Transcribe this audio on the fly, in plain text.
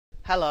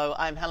Hello,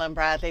 I'm Helen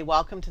Bradley.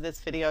 Welcome to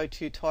this video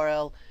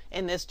tutorial.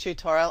 In this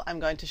tutorial, I'm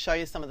going to show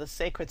you some of the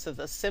secrets of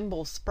the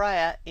symbol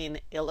sprayer in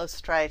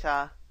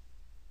Illustrator.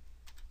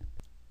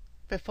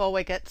 Before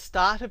we get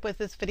started with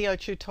this video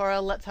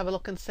tutorial, let's have a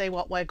look and see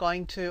what we're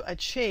going to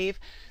achieve.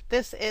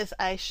 This is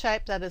a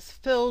shape that is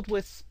filled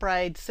with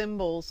sprayed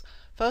symbols.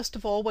 First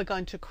of all, we're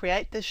going to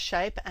create this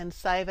shape and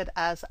save it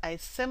as a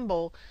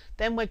symbol.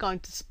 Then we're going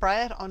to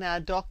spray it on our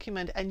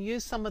document and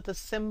use some of the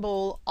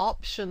symbol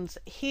options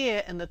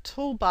here in the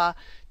toolbar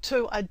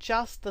to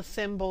adjust the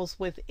symbols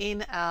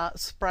within our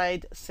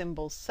sprayed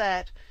symbol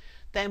set.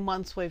 Then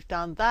once we've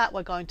done that,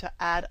 we're going to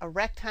add a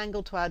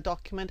rectangle to our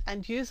document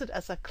and use it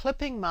as a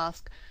clipping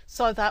mask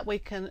so that we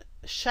can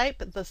shape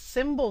the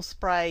symbol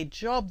spray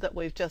job that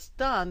we've just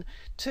done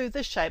to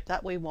the shape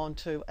that we want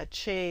to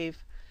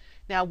achieve.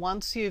 Now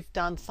once you've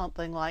done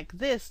something like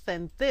this,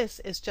 then this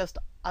is just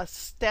a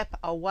step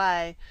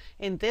away.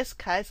 In this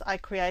case, I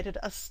created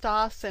a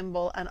star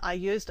symbol and I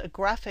used a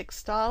graphic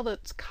style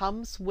that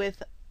comes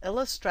with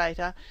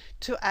Illustrator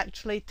to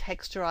actually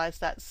texturize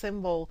that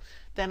symbol.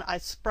 Then I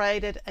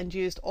sprayed it and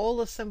used all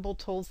the symbol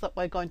tools that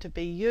we're going to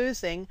be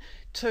using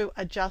to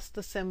adjust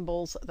the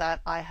symbols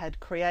that I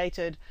had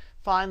created.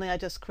 Finally, I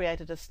just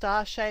created a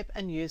star shape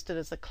and used it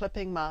as a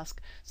clipping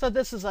mask. So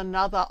this is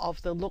another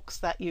of the looks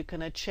that you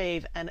can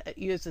achieve, and it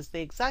uses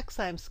the exact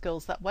same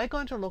skills that we're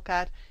going to look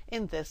at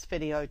in this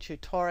video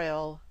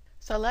tutorial.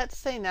 So let's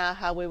see now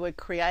how we would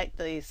create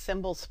the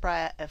symbol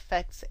sprayer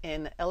effects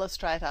in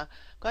Illustrator.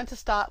 I'm going to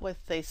start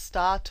with the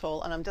star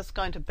tool and I'm just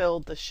going to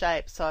build the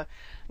shape. So I'm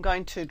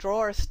going to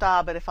draw a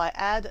star, but if I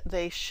add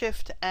the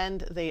Shift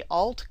and the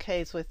Alt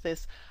keys with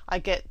this, I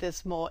get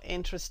this more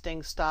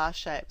interesting star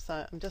shape.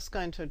 So I'm just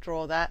going to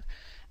draw that,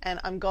 and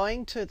I'm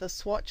going to the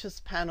swatches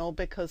panel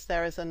because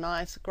there is a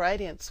nice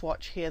gradient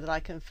swatch here that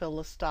I can fill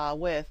the star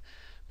with.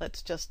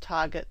 Let's just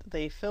target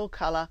the fill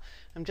color.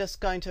 I'm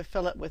just going to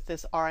fill it with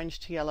this orange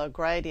to yellow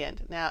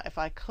gradient. Now if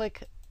I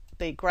click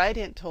the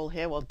gradient tool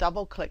here, well,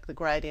 double click the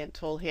gradient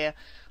tool here,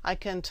 I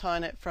can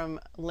turn it from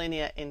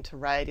linear into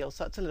radial,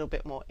 so it's a little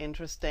bit more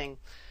interesting.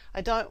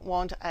 I don't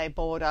want a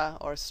border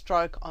or a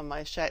stroke on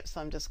my shape, so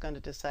I'm just going to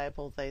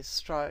disable the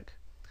stroke.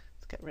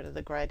 Let's get rid of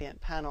the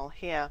gradient panel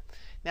here.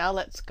 Now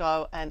let's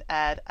go and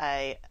add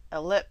a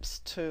ellipse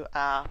to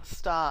our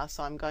star.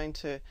 So I'm going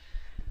to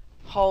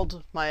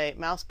hold my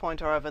mouse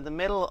pointer over the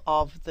middle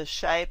of the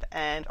shape,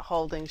 and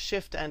holding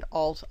Shift and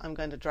Alt, I'm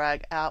going to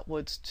drag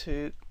outwards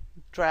to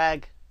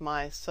drag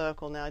my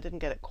circle. Now I didn't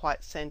get it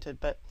quite centered,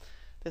 but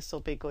this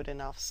will be good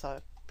enough, so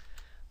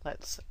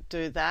let's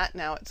do that.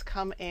 Now it's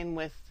come in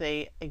with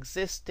the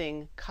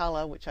existing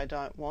color, which I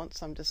don't want,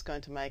 so I'm just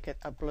going to make it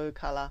a blue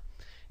color.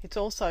 It's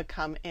also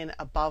come in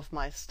above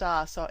my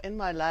star, so in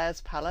my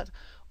layers palette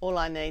all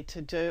I need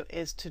to do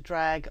is to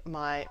drag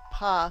my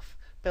path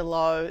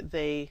below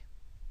the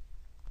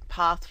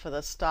path for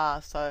the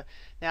star. So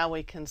now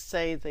we can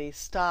see the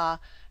star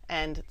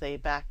and the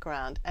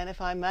background, and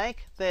if I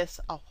make this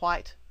a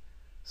white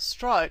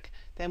stroke,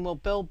 then we'll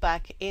build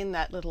back in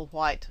that little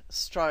white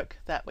stroke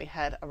that we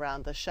had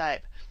around the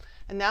shape.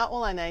 And now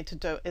all I need to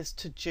do is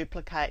to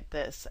duplicate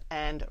this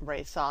and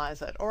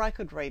resize it, or I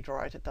could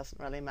redraw it, it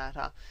doesn't really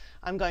matter.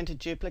 I'm going to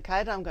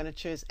duplicate, I'm going to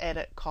choose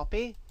Edit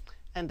Copy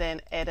and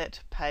then Edit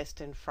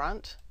Paste in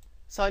Front.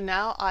 So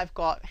now I've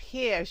got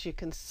here, as you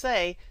can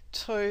see,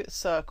 two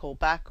circle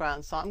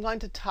backgrounds. So I'm going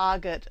to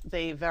target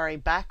the very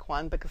back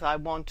one because I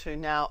want to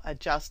now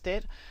adjust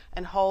it,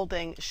 and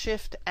holding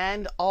Shift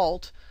and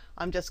Alt,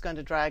 I'm just going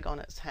to drag on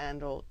its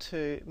handle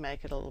to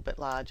make it a little bit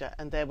larger,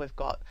 and there we've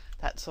got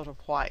that sort of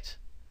white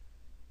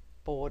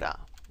border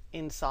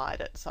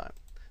inside it. So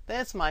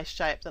there's my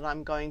shape that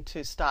I'm going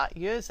to start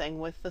using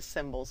with the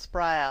symbol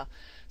sprayer.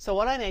 So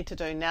what I need to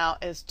do now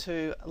is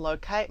to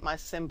locate my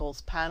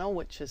symbols panel,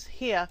 which is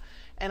here,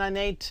 and I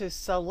need to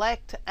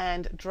select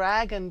and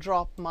drag and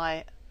drop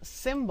my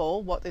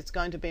symbol, what is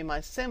going to be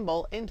my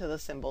symbol, into the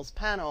symbols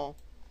panel,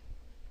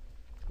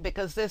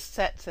 because this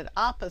sets it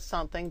up as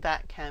something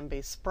that can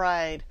be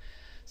sprayed.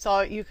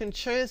 So you can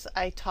choose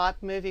a type,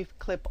 movie,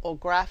 clip or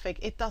graphic.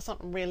 It doesn't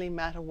really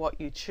matter what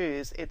you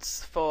choose.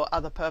 It's for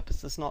other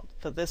purposes, not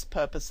for this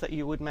purpose, that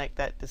you would make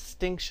that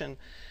distinction.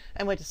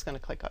 And we're just going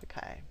to click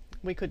OK.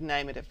 We could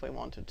name it if we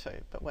wanted to,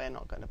 but we're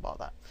not going to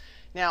bother.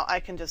 Now I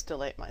can just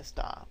delete my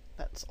star.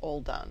 That's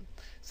all done.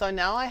 So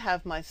now I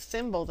have my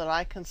symbol that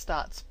I can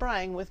start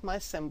spraying with my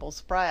symbol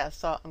sprayer.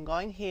 So I'm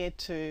going here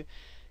to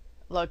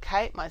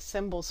locate my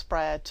symbol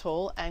sprayer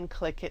tool and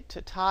click it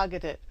to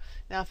target it.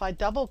 Now if I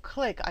double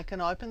click, I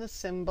can open the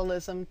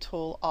symbolism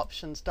tool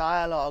options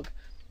dialog.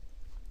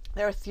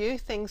 There are a few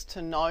things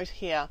to note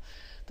here.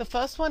 The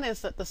first one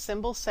is that the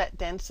symbol set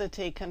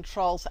density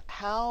controls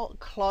how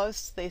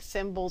close the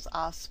symbols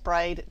are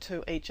sprayed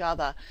to each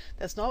other.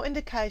 There's no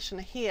indication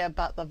here,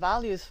 but the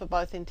values for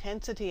both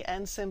intensity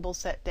and symbol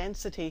set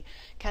density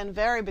can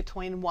vary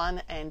between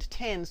 1 and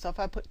 10. So if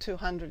I put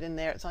 200 in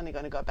there, it's only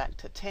going to go back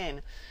to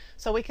 10.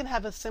 So we can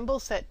have a symbol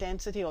set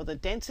density, or the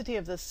density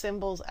of the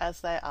symbols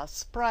as they are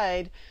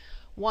sprayed,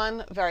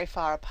 1 very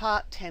far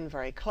apart, 10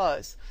 very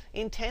close.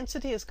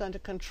 Intensity is going to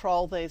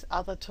control these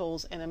other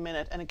tools in a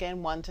minute, and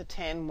again 1 to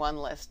 10, 1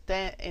 less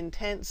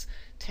intense,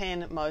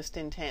 10 most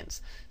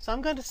intense. So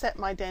I'm going to set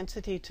my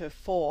density to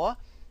 4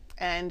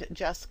 and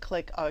just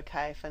click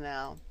OK for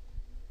now.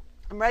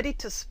 I'm ready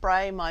to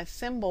spray my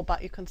symbol,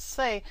 but you can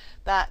see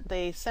that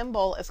the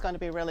symbol is going to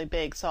be really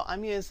big, so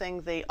I'm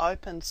using the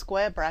open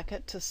square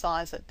bracket to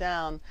size it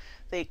down.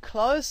 The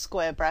closed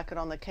square bracket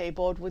on the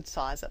keyboard would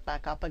size it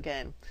back up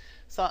again.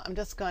 So I'm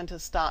just going to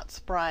start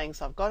spraying.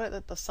 So I've got it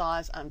at the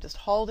size, I'm just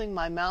holding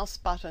my mouse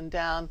button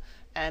down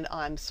and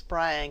I'm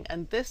spraying,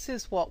 and this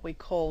is what we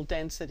call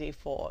density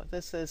 4.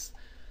 This is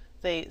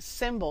the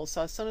symbol,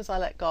 so as soon as I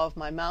let go of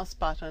my mouse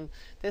button,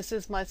 this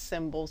is my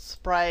symbol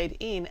sprayed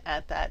in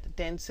at that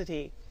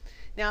density.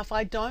 Now if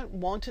I don't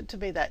want it to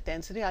be that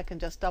density, I can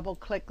just double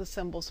click the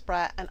symbol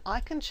sprayer and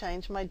I can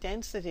change my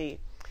density.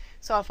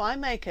 So if I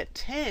make it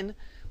 10,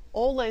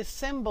 all these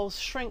symbols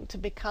shrink to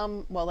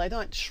become, well, they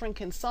don't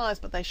shrink in size,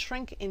 but they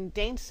shrink in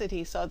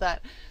density so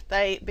that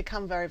they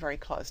become very, very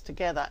close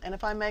together. And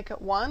if I make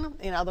it 1,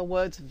 in other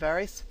words,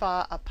 very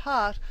far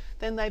apart,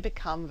 then they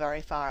become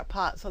very far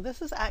apart. So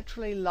this is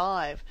actually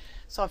live.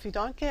 So if you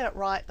don't get it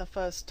right the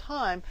first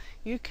time,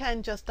 you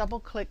can just double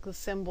click the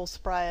symbol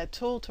sprayer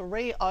tool to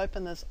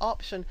reopen this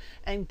option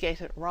and get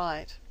it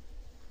right.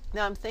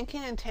 Now I'm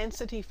thinking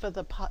intensity for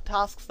the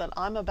tasks that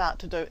I'm about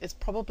to do is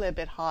probably a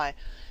bit high.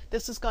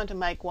 This is going to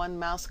make one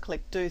mouse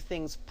click do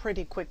things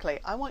pretty quickly.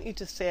 I want you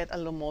to see it a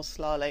little more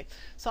slowly.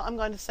 So I'm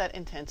going to set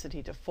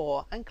intensity to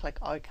 4 and click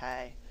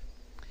OK.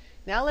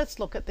 Now let's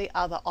look at the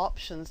other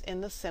options in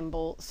the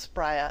symbol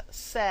sprayer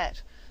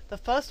set. The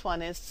first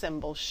one is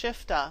symbol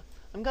shifter.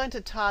 I'm going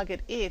to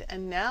target it,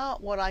 and now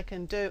what I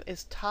can do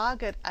is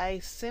target a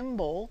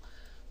symbol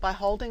by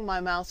holding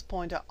my mouse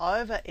pointer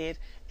over it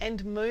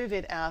and move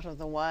it out of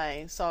the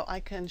way. So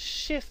I can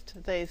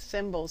shift these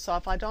symbols. So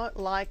if I don't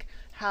like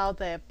how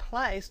they're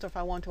placed, or if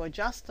I want to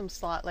adjust them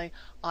slightly,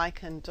 I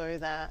can do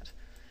that.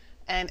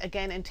 And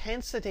again,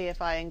 intensity,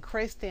 if I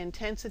increase the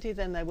intensity,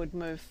 then they would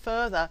move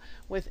further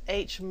with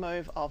each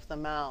move of the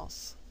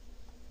mouse.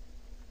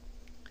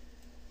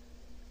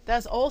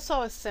 There's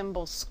also a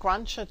symbol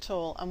scruncher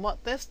tool, and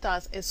what this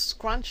does is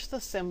scrunch the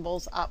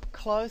symbols up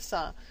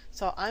closer.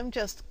 So I'm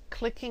just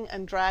clicking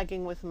and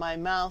dragging with my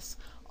mouse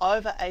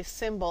over a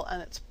symbol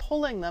and it's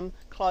pulling them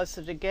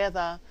closer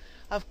together.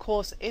 Of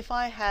course, if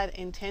I had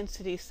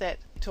intensity set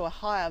to a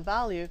higher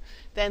value,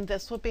 then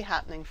this would be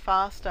happening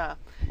faster.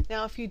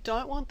 Now if you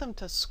don't want them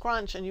to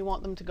scrunch and you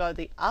want them to go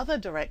the other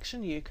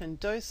direction, you can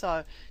do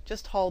so.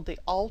 Just hold the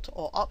Alt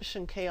or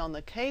Option key on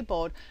the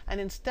keyboard, and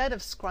instead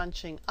of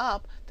scrunching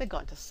up, they're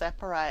going to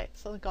separate.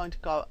 So they're going to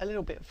go a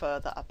little bit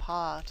further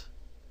apart.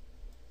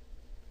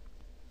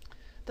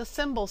 The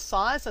symbol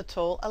sizer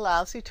tool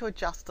allows you to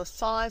adjust the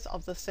size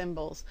of the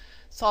symbols.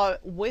 So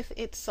with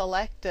it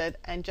selected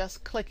and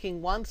just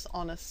clicking once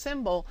on a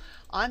symbol,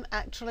 I'm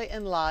actually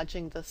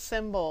enlarging the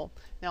symbol.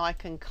 Now I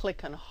can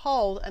click and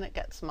hold and it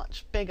gets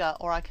much bigger,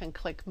 or I can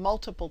click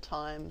multiple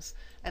times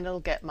and it'll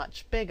get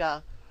much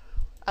bigger.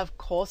 Of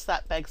course,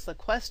 that begs the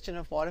question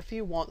of what if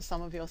you want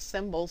some of your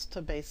symbols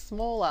to be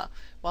smaller?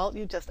 Well,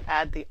 you just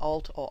add the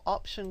Alt or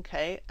Option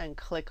key and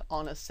click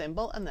on a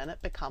symbol and then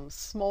it becomes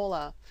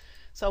smaller.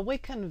 So we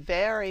can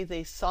vary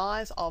the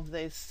size of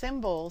these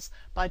symbols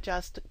by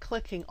just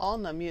clicking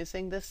on them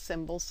using this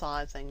symbol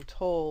sizing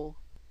tool.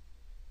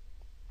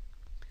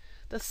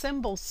 The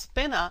symbol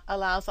spinner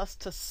allows us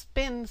to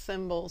spin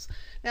symbols.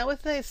 Now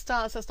with these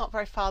stars, it's not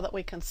very far that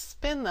we can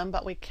spin them,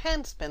 but we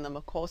can spin them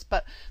of course,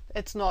 but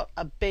it's not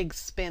a big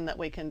spin that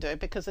we can do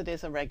because it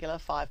is a regular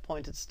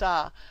 5-pointed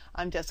star.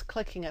 I'm just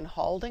clicking and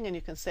holding, and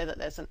you can see that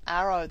there's an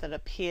arrow that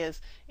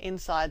appears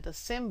inside the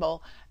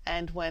symbol,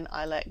 and when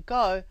I let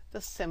go,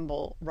 the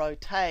symbol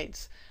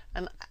rotates.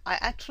 And I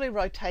actually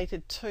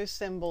rotated 2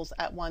 symbols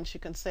at once.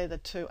 You can see the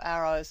 2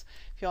 arrows.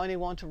 If you only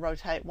want to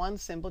rotate one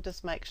symbol,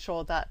 just make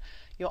sure that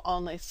you're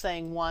only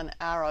seeing one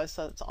arrow,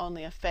 so it's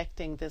only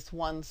affecting this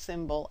one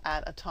symbol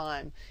at a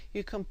time.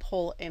 You can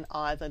pull in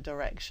either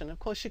direction. Of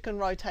course, you can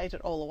rotate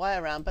it all the way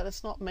around, but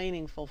it's not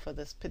meaningful for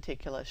this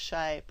particular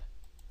shape.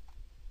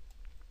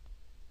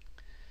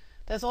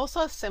 There's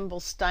also a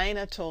symbol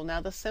stainer tool. Now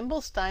the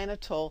symbol stainer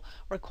tool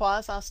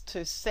requires us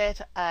to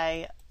set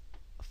a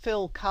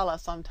fill color.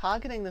 So I'm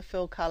targeting the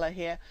fill color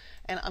here,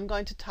 and I'm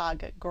going to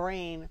target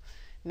green.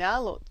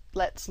 Now look,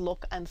 let's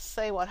look and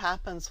see what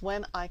happens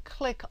when I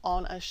click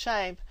on a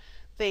shape.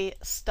 The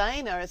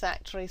stainer is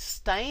actually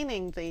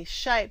staining the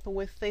shape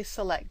with the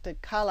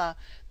selected color.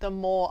 The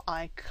more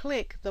I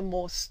click, the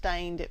more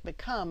stained it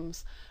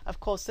becomes. Of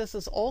course, this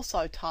is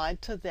also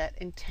tied to that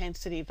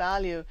intensity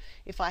value.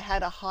 If I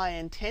had a high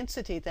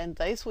intensity, then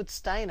these would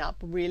stain up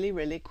really,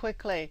 really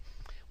quickly.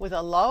 With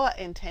a lower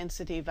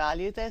intensity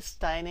value, they're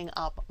staining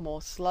up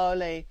more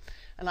slowly.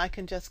 And I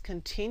can just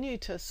continue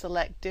to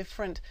select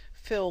different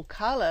fill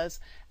colors,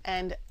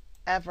 and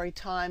every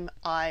time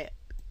I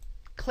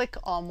click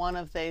on one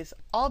of these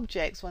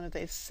objects, one of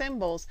these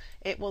symbols,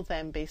 it will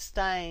then be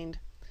stained.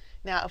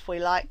 Now if we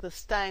like the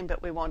stain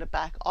but we want to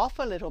back off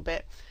a little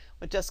bit,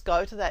 but just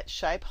go to that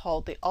shape,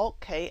 hold the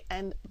Alt key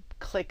and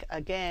click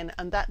again,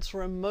 and that's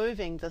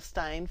removing the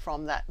stain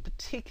from that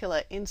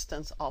particular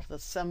instance of the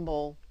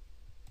symbol.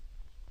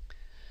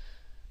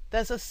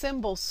 There's a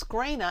symbol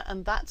screener,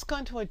 and that's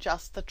going to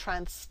adjust the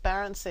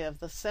transparency of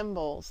the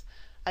symbols.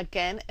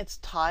 Again, it's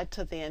tied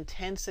to the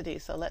intensity,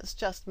 so let's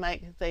just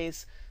make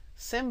these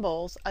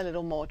symbols a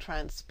little more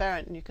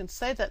transparent. And you can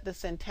see that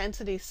this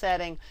intensity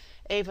setting,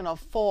 even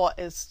of 4,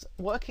 is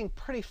working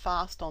pretty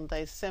fast on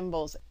these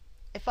symbols.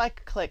 If I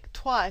click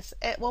twice,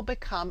 it will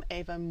become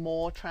even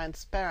more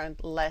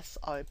transparent, less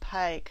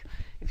opaque.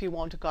 If you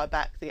want to go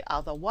back the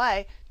other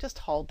way, just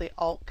hold the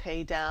Alt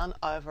key down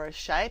over a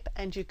shape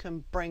and you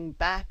can bring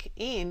back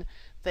in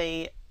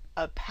the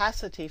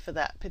opacity for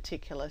that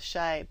particular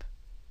shape.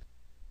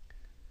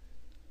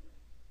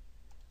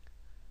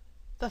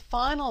 The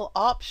final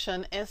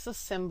option is the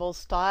symbol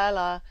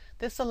styler.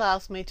 This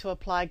allows me to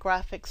apply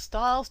graphic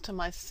styles to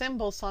my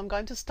symbols, so I'm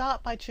going to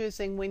start by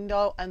choosing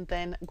Window and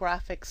then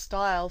Graphic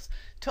Styles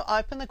to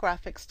open the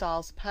Graphic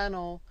Styles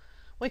panel.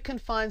 We can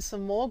find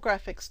some more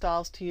graphic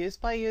styles to use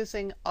by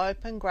using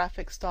Open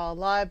Graphic Style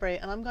Library,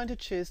 and I'm going to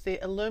choose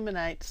the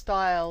Illuminate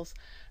styles.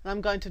 And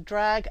I'm going to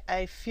drag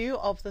a few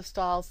of the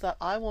styles that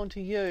I want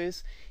to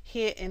use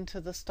here into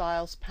the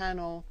Styles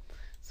panel.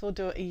 So we'll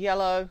do a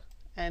yellow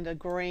and a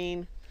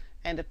green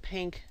and a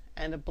pink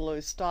and a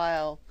blue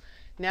style.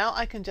 Now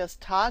I can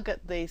just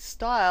target the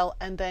style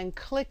and then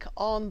click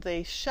on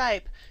the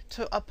shape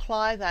to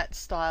apply that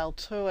style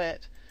to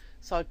it.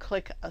 So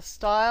click a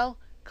style,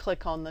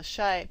 click on the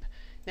shape.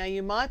 Now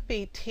you might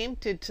be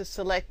tempted to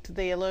select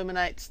the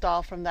Illuminate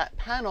style from that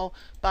panel,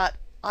 but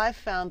I've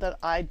found that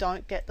I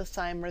don't get the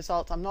same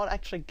results. I'm not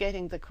actually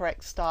getting the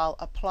correct style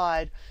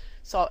applied.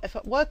 So if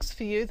it works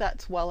for you,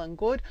 that's well and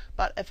good,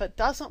 but if it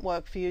doesn't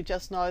work for you,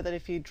 just know that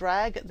if you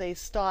drag the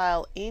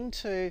style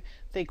into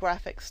the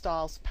Graphic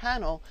Styles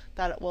panel,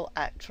 that it will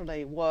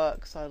actually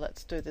work. So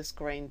let's do this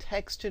green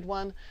textured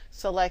one,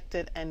 select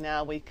it, and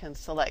now we can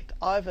select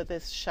over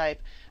this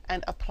shape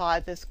and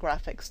apply this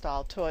graphic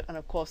style to it. And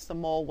of course, the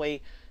more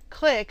we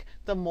click,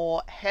 the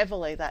more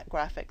heavily that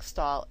graphic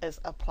style is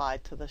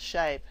applied to the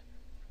shape.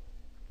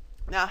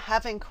 Now,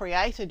 having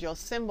created your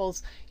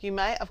symbols, you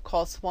may of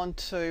course want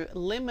to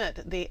limit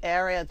the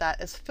area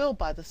that is filled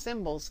by the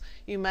symbols.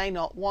 You may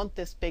not want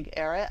this big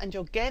area, and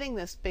you're getting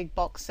this big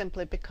box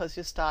simply because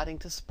you're starting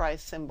to spray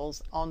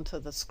symbols onto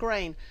the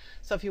screen.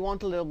 So if you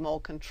want a little more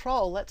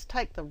control, let's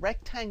take the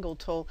rectangle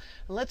tool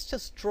and let's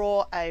just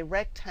draw a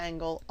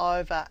rectangle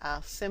over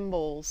our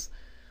symbols.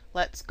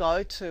 Let's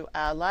go to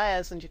our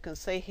layers, and you can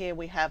see here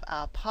we have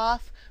our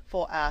path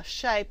for our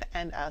shape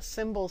and our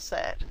symbol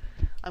set.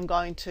 I'm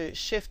going to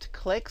shift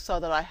click so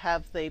that I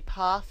have the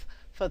path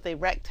for the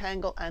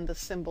rectangle and the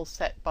symbol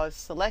set both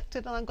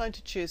selected, and I'm going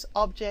to choose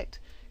Object,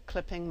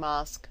 Clipping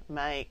Mask,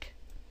 Make.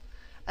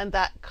 And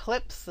that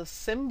clips the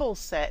symbol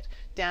set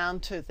down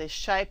to the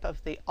shape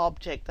of the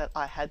object that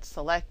I had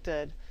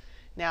selected.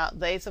 Now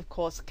these of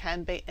course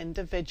can be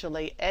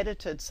individually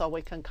edited, so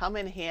we can come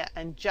in here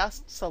and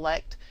just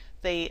select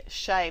the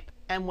shape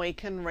and we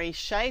can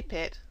reshape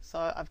it.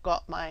 So I've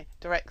got my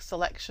direct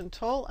selection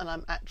tool and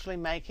I'm actually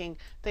making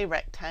the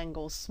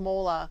rectangle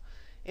smaller.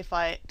 If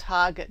I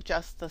target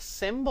just the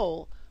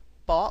symbol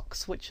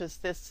box, which is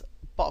this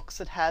box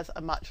that has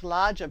a much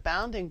larger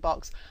bounding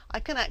box, I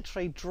can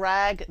actually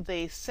drag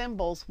the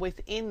symbols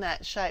within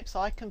that shape.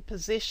 So I can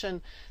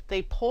position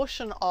the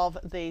portion of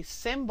the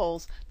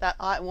symbols that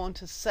I want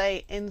to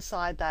see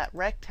inside that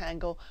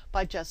rectangle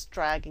by just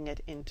dragging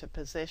it into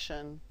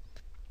position.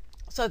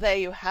 So there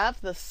you have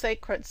the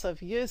secrets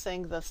of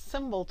using the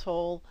symbol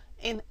tool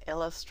in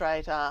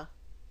Illustrator.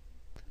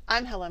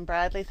 I'm Helen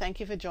Bradley. Thank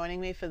you for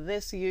joining me for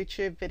this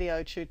YouTube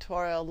video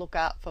tutorial. Look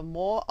out for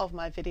more of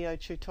my video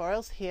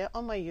tutorials here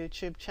on my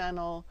YouTube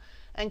channel,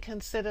 and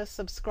consider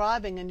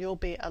subscribing and you'll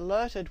be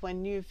alerted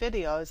when new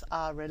videos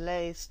are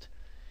released.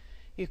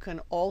 You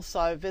can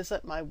also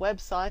visit my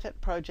website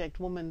at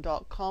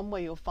projectwoman.com,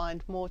 where you'll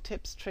find more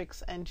tips,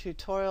 tricks and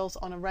tutorials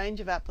on a range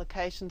of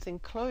applications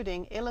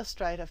including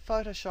Illustrator,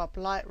 Photoshop,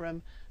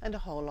 Lightroom and a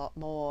whole lot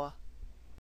more.